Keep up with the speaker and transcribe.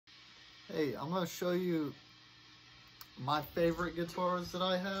Hey, I'm going to show you my favorite guitars that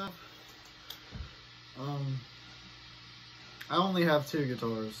I have. I only have two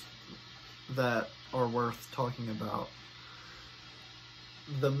guitars that are worth talking about.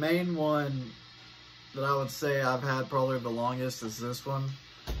 The main one that I would say I've had probably the longest is this one.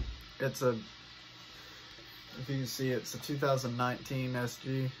 It's a, if you can see, it's a 2019 SG.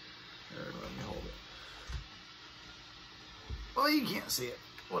 Here, let me hold it. Well, you can't see it.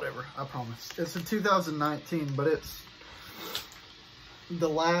 Whatever, I promise. It's a 2019, but it's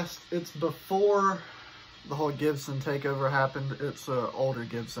before the whole Gibson takeover happened. It's an older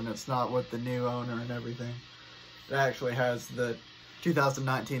Gibson. It's not with the new owner and everything. It actually has the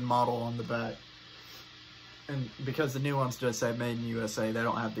 2019 model on the back. And because the new ones just say made in USA, they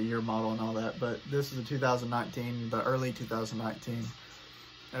don't have the year model and all that. But this is a 2019, the early 2019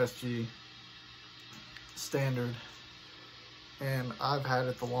 SG standard. And I've had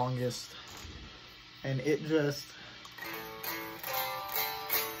it the longest, and it just,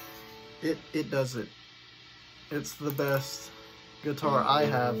 it does it. It's the best guitar I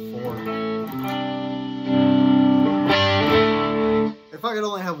have for, if I could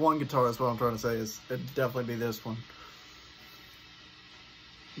only have one guitar, is what I'm trying to say, is it'd definitely be this one.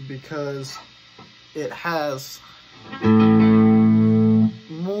 Because it has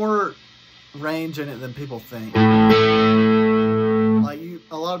more range in it than people think.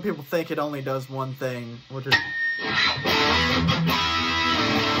 A lot of people think it only does one thing, which is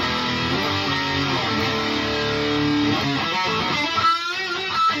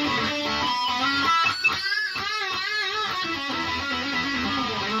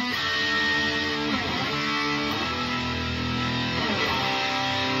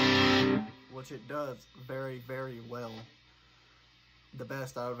which it does very, very well. The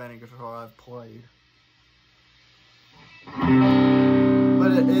best out of any guitar I've played.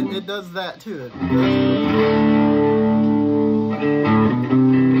 But it does that too.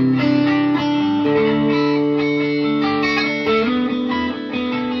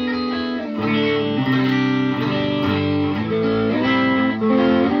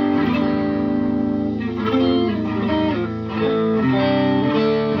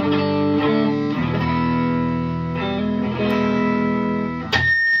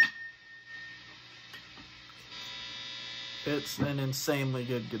 It's an insanely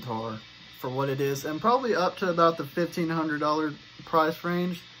good guitar for what it is, and probably up to about the $1,500 price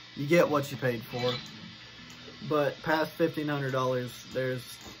range. You get what you paid for, but past $1,500, there's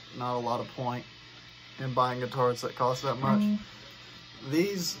not a lot of point in buying guitars that cost that much.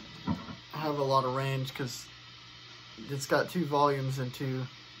 These have a lot of range because it's got 2 volumes and 2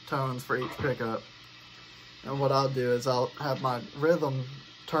 tones for each pickup. And what I'll do is I'll have my rhythm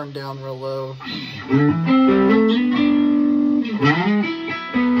turned down real low.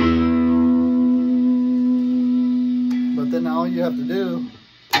 But then all you have to do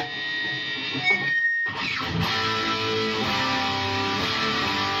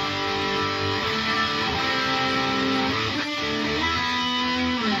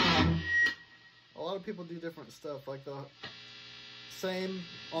a lot of people do different stuff, like the same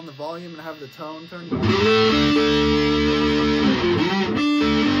on the volume and have the tone turned down.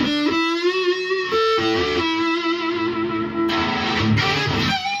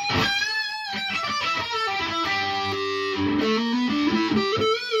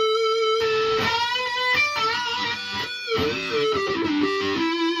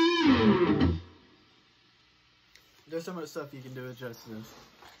 There's so much stuff you can do with just this.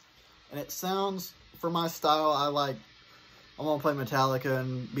 And it sounds, for my style, I want to play Metallica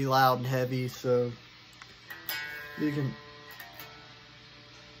and be loud and heavy, so you can...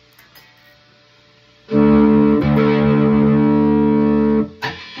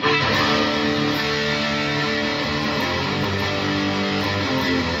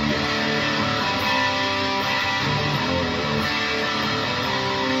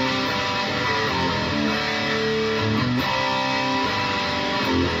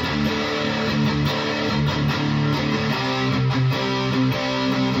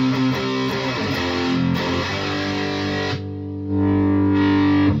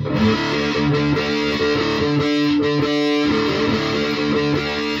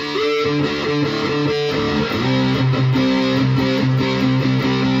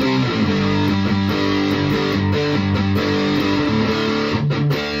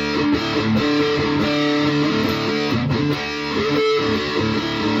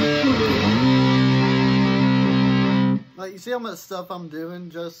 Like, you see how much stuff I'm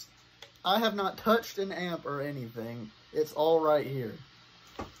doing? Just, I have not touched an amp or anything. It's all right here.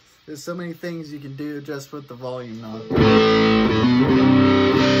 There's so many things you can do just with the volume knob.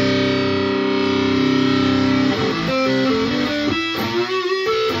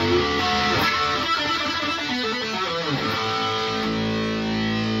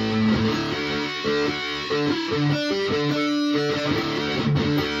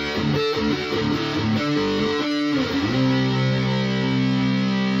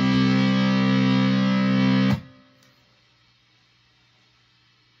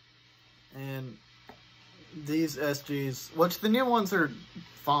 And these SGs, which the new ones are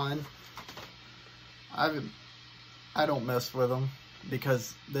fine. I don't mess with them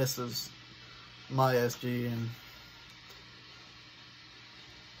because this is my SG and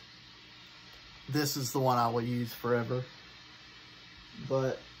this is the one I will use forever.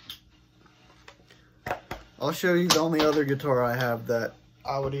 But I'll show you the only other guitar I have that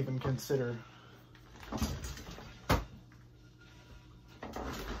I would even consider.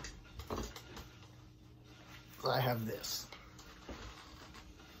 I have this.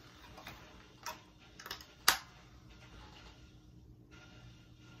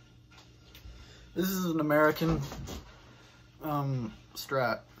 This is an American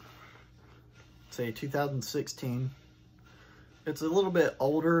Strat. It's a 2016. It's a little bit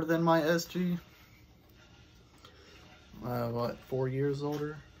older than my SG. What, 4 years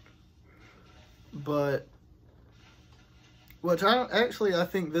older? But, which I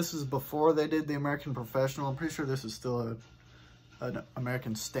think this is before they did the American Professional. I'm pretty sure this is still an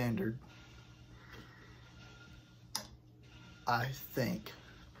American Standard. I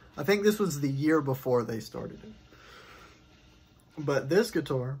think this was the year before they started it. But this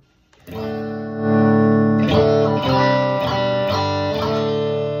guitar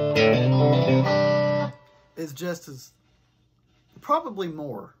is just as, probably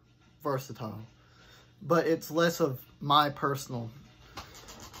more versatile, but it's less of my personal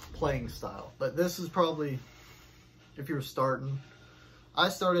playing style. But this is probably, if you're starting, I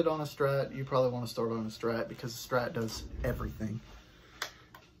started on a Strat, you probably want to start on a Strat because the Strat does everything.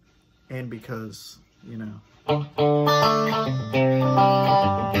 And because, you know.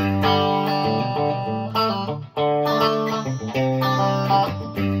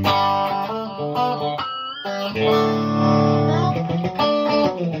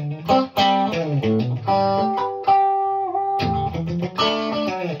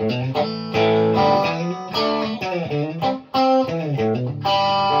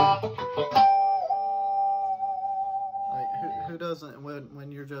 Who doesn't,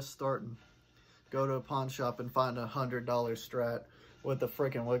 when you're just starting, go to a pawn shop and find a $100 Strat with a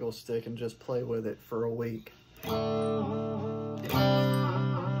freaking wiggle stick and just play with it for a week.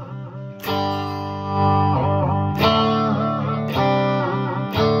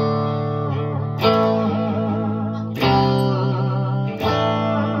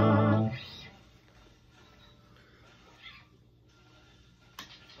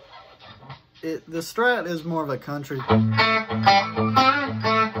 The Strat is more of a country.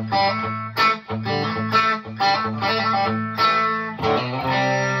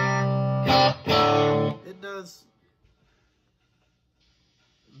 It does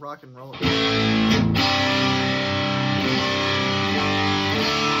rock and roll.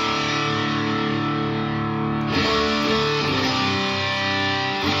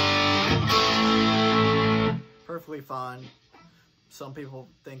 Perfectly fine. Some people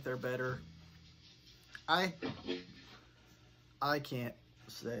think they're better. I can't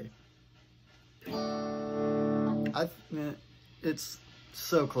say. It's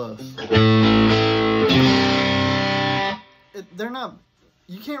so close. They're not,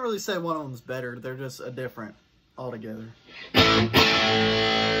 you can't really say one of them's better. They're just a different altogether.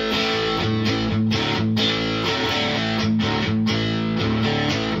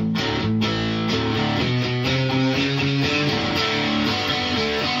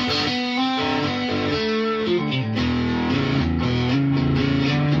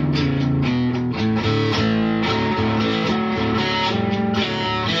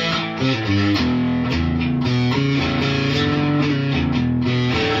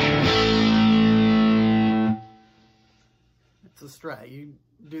 Strat, you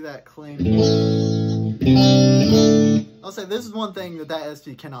do that clean. I'll say this is one thing that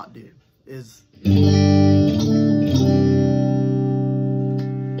SG cannot do, is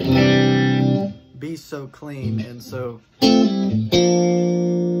be so clean and so, you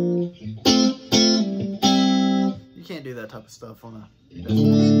can't do that type of stuff on a SG.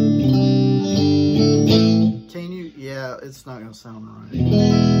 Can you? Yeah, it's not gonna sound right.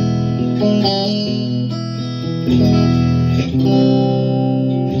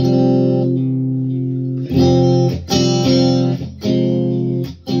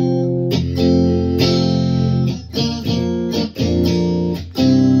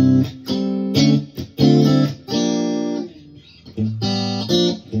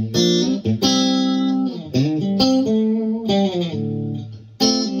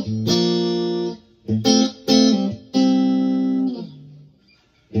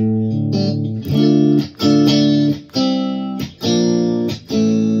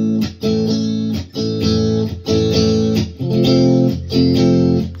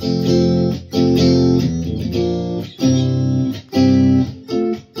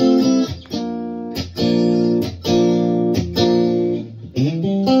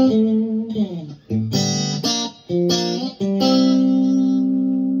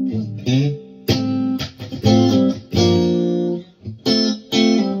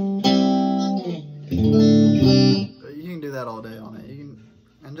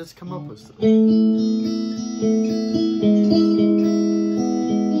 just come up with stuff.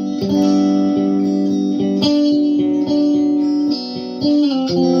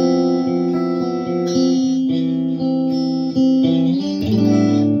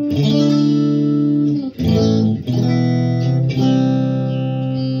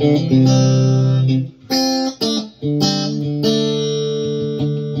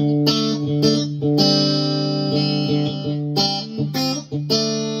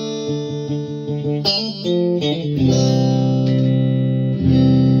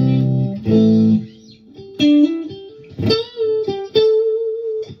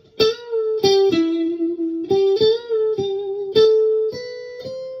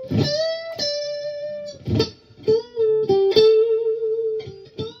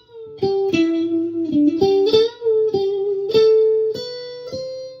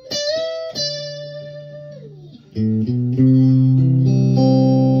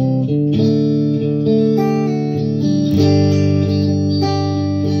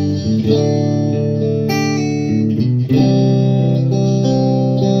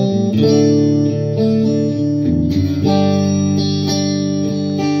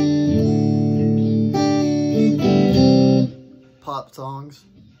 Pop songs.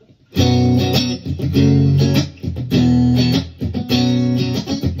 If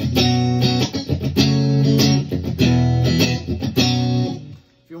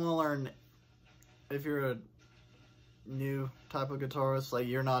you want to learn, if you're a new type of guitarist, like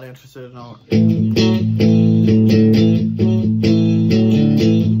you're not interested in all.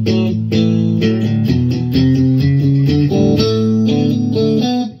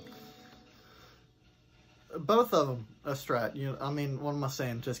 Both of them a Strat. You know, I mean, what am I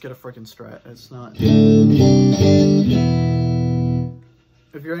saying? Just get a freaking Strat. It's not.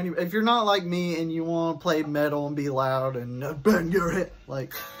 If you're not like me and you want to play metal and be loud and bang your head,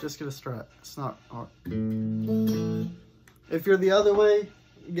 like, just get a Strat. It's not hard. If you're the other way,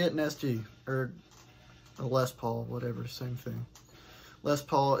 get an SG or a Les Paul, whatever, same thing. Les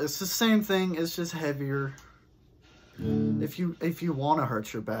Paul, it's the same thing. It's just heavier. If you want to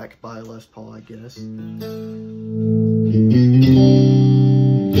hurt your back, buy a Les Paul, I guess.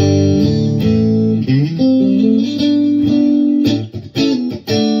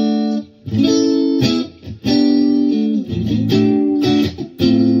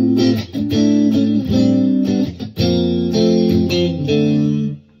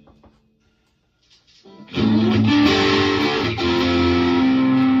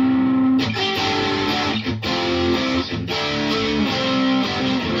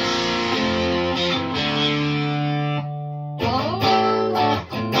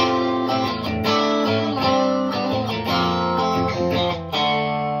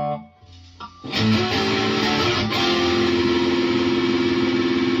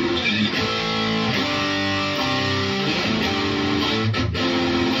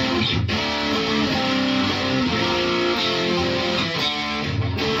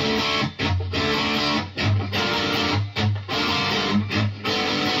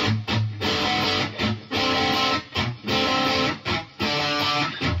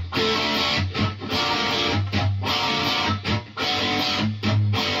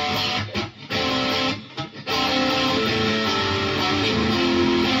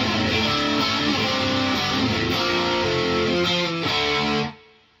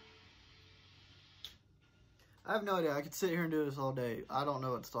 I have no idea. I could sit here and do this all day. I don't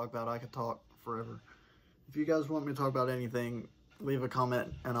know what to talk about. I could talk forever. If you guys want me to talk about anything, leave a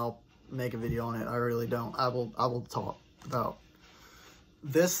comment and I'll make a video on it. I really don't. I will talk about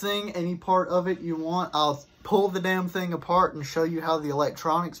this thing, any part of it you want. I'll pull the damn thing apart and show you how the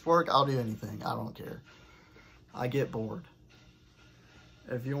electronics work. I'll do anything. I don't care. I get bored.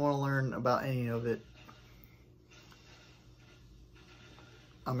 If you want to learn about any of it,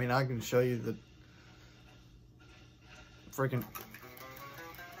 I mean, I can show you the freaking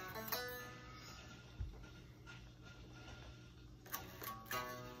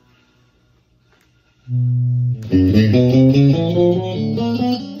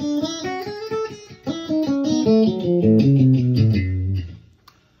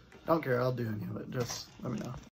don't care, I'll do any of it. Just let me know.